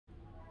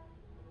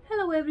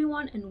Hello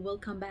everyone and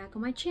welcome back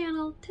on my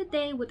channel.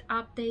 Today with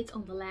updates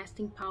on the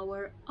lasting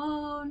power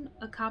on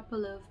a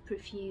couple of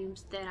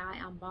perfumes that I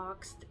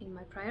unboxed in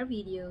my prior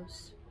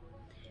videos.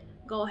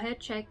 Go ahead,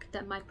 check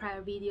my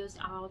prior videos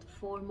out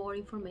for more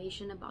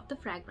information about the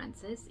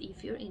fragrances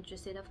if you're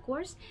interested, of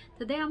course.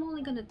 Today I'm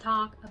only going to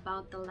talk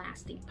about the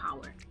lasting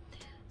power.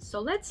 So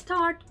let's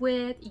start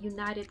with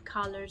United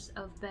Colors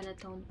of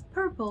Benetton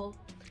Purple.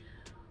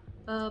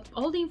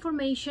 All the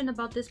information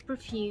about this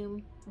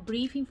perfume,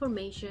 brief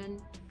information,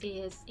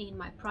 is in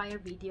my prior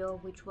video,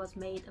 which was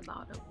made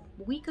about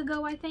a week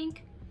ago, I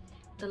think.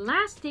 The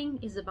lasting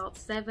is about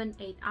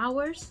 7-8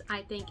 hours.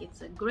 I think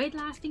it's a great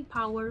lasting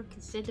power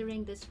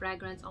considering this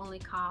fragrance only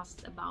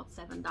costs about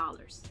 $7.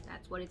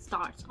 That's what it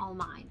starts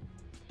online.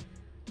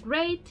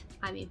 Great,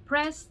 I'm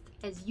impressed.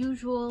 As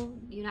usual,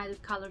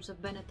 United Colors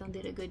of Benetton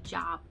did a good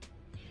job.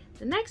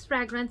 The next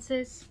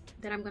fragrances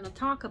that I'm going to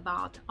talk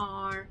about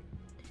are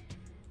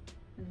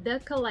the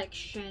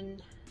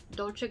collection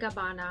Dolce &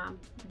 Gabbana,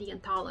 the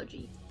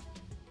Anthology,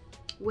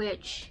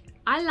 which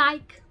I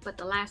like, but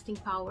the lasting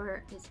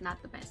power is not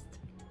the best.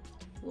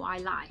 Why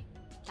lie?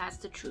 That's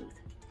the truth.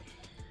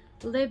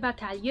 Le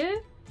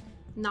Batelier,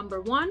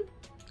 number 1,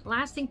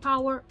 lasting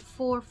power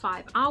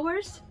 4-5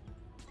 hours.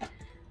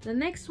 The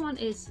next one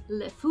is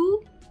Le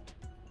Fou,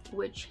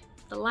 which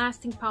the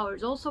lasting power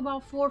is also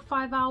about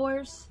 4-5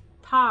 hours,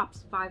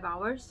 tops 5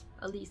 hours,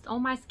 at least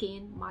on my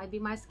skin. Might be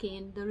my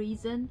skin the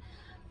reason,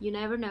 you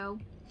never know.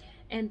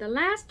 And the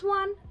last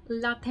one,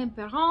 La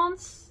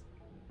Tempérance,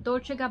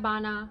 Dolce &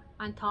 Gabbana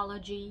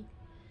Anthology,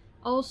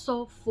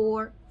 also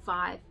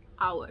 4-5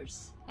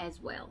 hours as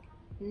well.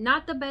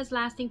 Not the best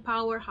lasting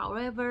power,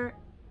 however,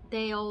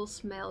 they all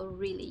smell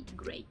really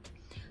great.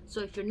 So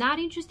if you're not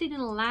interested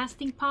in a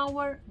lasting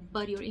power,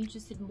 but you're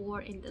interested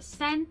more in the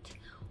scent,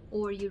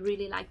 or you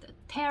really like the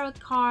tarot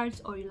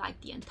cards, or you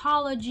like the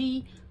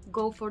Anthology,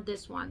 go for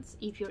this ones.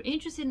 If you're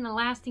interested in a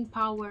lasting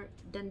power,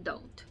 then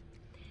don't.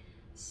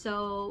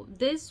 So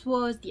this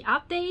was the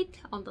update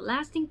on the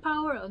lasting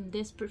power on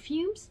these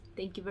perfumes.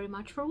 Thank you very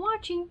much for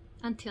watching.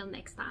 Until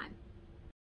next time.